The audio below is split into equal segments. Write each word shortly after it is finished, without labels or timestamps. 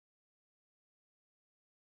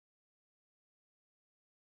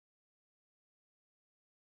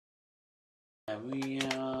carry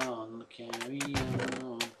on, carry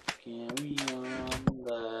on, carry on.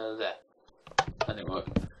 There. That didn't work.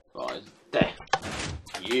 Right, it's there.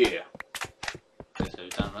 Yeah. Okay, so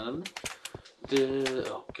down randomly.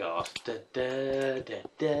 Oh god.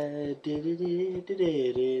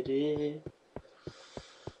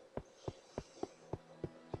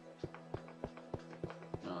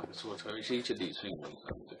 No, I guess what's going to each of these things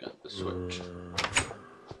to get the switch.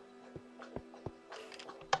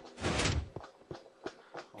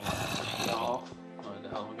 Where the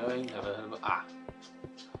hell am I going? Never heard of it. Ah!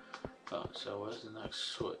 Right, so where's the next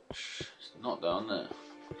switch? It's not down there.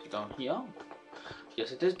 Is it down here?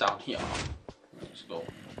 Yes, it is down here. Let's go.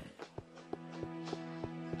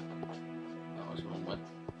 That was the wrong way.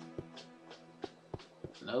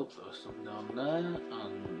 Nope, there was something down there.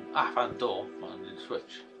 And I found the door. Found the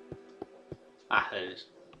switch. Ah, there it is.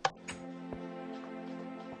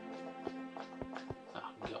 I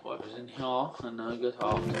can get whatever's in here and now get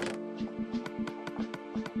out.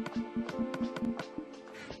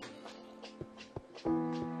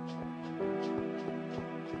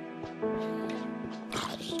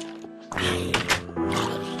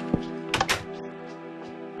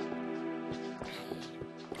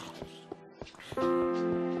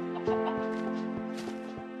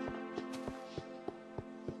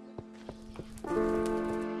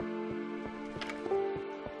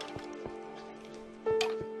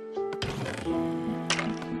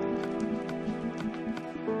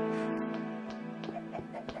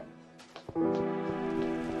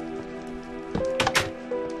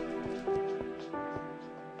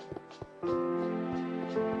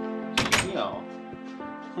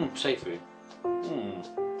 Safe room.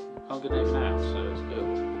 Can't get anything out, so let's go.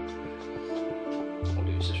 I'll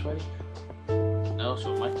do this this way. No, it's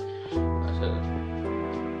one way. That's it then.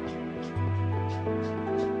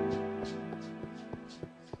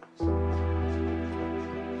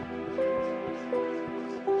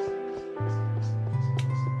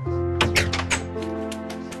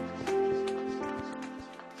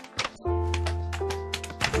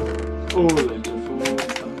 Oh, look at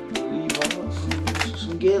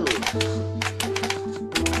gills.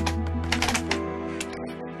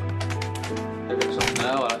 There goes something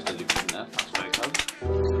now, I'll have to look in there, that's very close.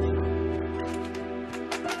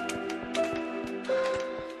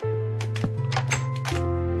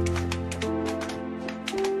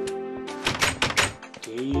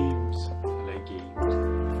 Games. I like games.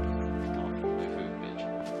 Oh, no food, bitch.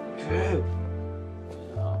 Through!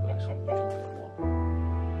 Oh, but I saw me jumping one.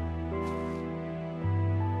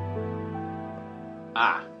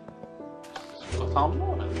 Ah! I found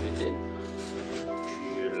more than we did.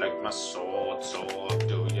 Do you like my sword, sword?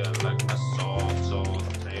 Do you like my sword, sword?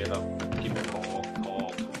 Say the fucking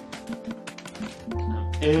pork. I'm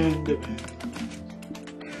in the mood.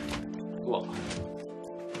 What?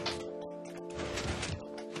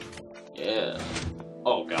 Yeah.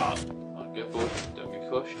 Oh god. Don't get pushed. Don't get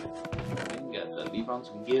pushed. I can get the leave on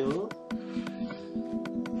some gear.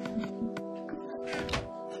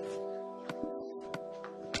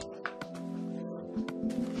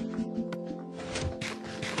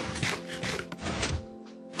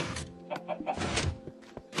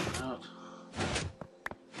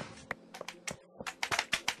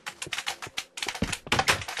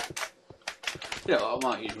 Yeah, I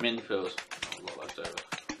might use mini fills. I've got left over.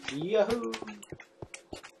 Yahoo!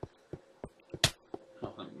 I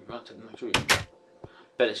think we've got to the next room.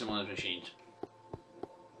 Bet it's in one of those machines.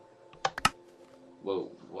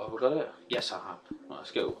 Whoa, what have I got it? Yes, I have. Right,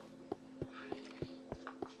 let's go.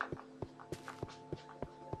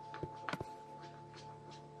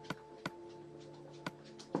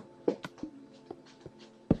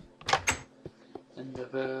 And the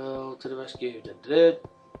bell to the rescue. Da -da -da.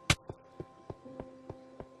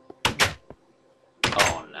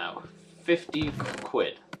 Oh no, 50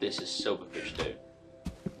 quid. This is silverfish dude.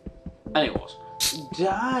 And it was.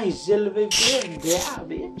 Die, silverfish, die,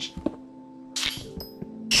 bitch.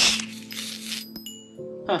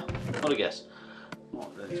 Huh, what a guess.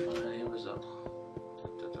 What the name was that?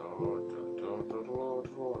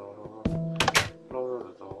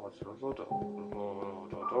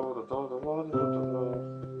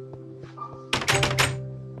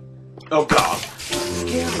 Oh god!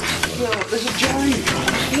 Skill! There's a giant!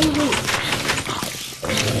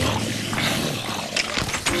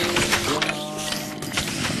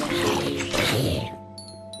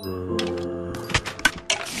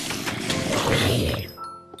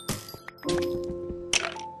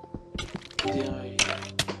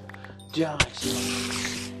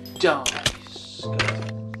 Dice.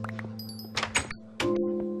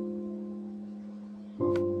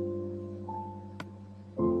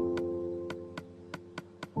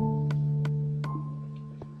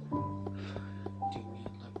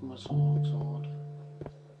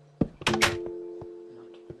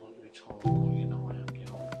 Oh, you know I am. You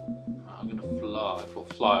know. I'm gonna fly.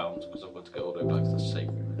 Put fly on because I've got to go all the way back to the safe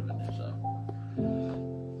room in a minute. So.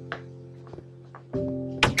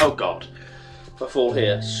 Oh God! If I fall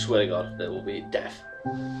here, I swear to God, there will be death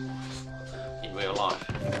in real life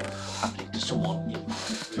happening to someone in my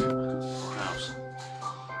room or house.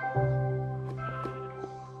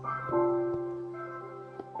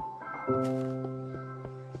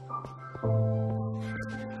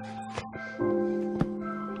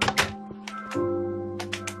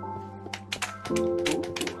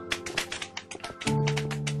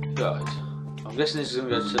 Guys, I'm guessing this is going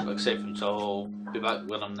to go to like safe room, so I'll be back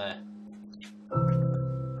when I'm there.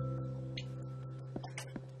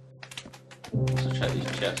 So check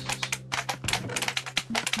these chests.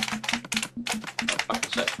 Oh, back a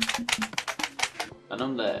sec. And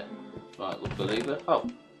I'm there. Right, look the lever. Oh,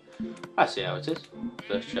 I see how it is.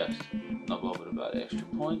 First chest. Not bothered about the extra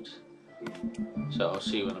points. So I'll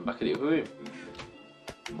see you when I'm back at the other room.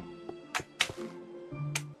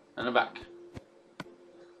 And I'm back.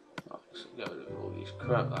 Right, so get rid of all these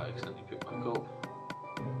crap that I accidentally picked back up.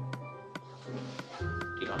 Do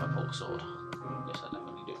you have a pulse sword? Yes, I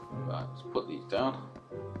definitely do. Right, let's put these down.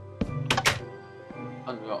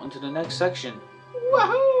 And we're on to the next section.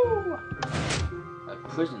 Woohoo! A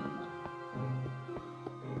prison.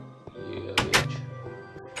 Yeah, bitch.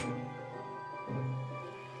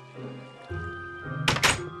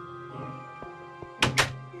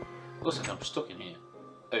 Looks like I'm stuck in here.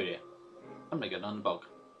 Oh yeah. I'm gonna get on the bog.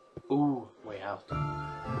 Ooh, way out.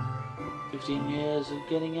 15 years of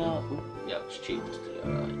getting out. Ooh, yeah, it was cheap just to get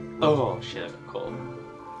out. Oh shit, I got caught.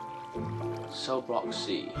 Cell block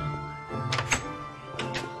C.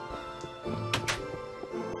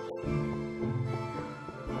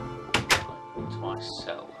 Into my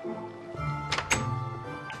cell.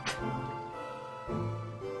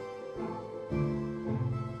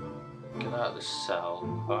 Get out of the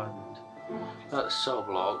cell, find out the cell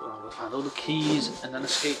block, and I'm gonna find all the keys and then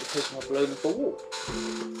escape the prison while blowing up a wall.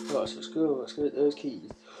 Right, so let's go get those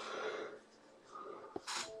keys.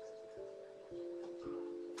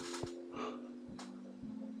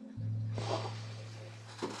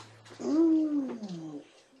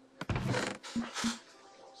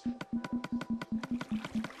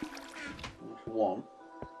 One.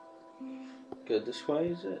 Go this way,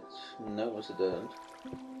 is it? No, it's a don't.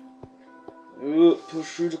 Push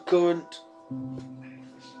through the current.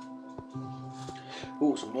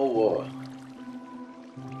 Oh, some more water.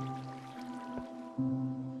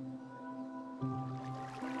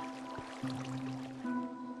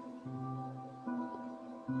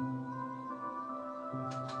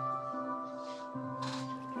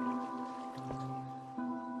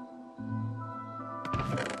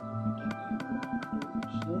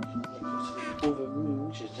 Other room,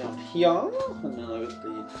 which is down here, and then I got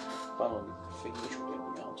the final thing which will get me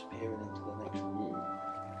out appearing into the next room.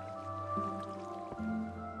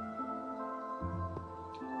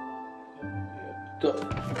 Got it.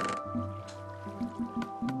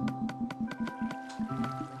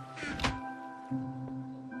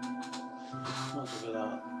 Might as well get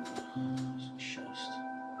out. It's just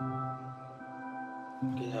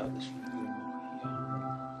get out of this room here.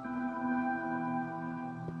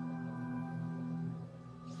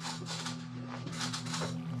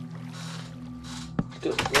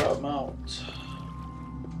 Got the grab out.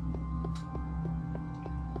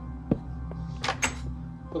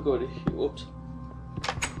 I'll go to here. Whoops.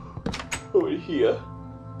 Over here.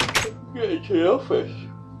 Get into the office.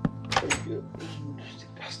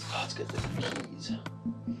 Let's get the keys.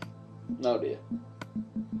 No dear.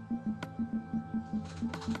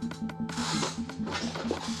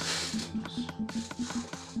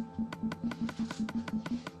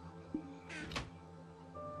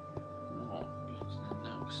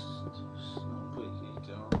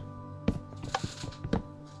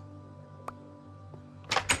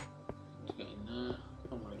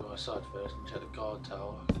 Side first and check the guard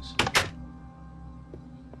tower.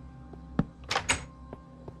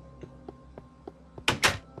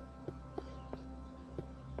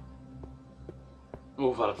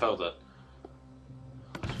 Oh, I fell there.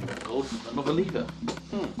 Gold, another lever.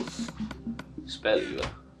 Spare lever.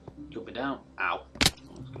 Jumping down. Ow. Oh,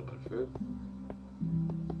 let's go back through.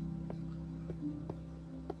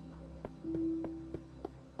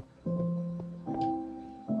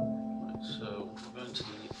 Right, so we're going to the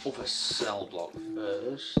other cell block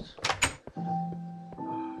first.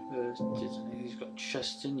 He's got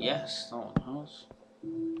chest in, yes, that one has.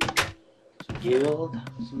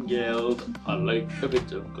 Some guild. I like a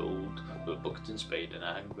bit of gold. With a bucket and spade and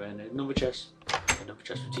a hand grenade. Another chest for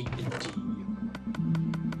TNT.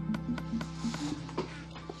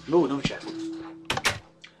 Oh, another chest.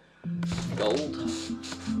 Gold.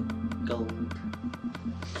 Gold.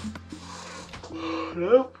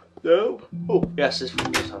 Nope. Nope. Oh, yes, this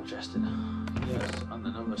one does have a chest in it. Yes, and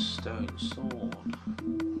another stone sword.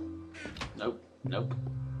 Nope. Nope.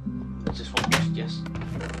 There's this one chest, yes.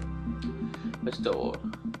 Let's do it.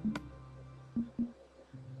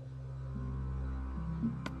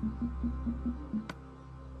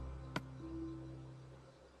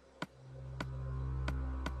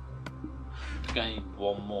 I think I need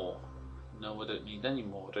one more. No, I don't need any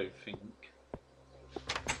more, I don't think.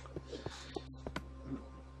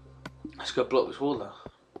 Let's go block this wall there.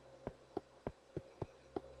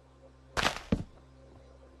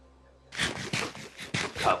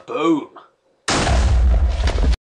 Kaboom!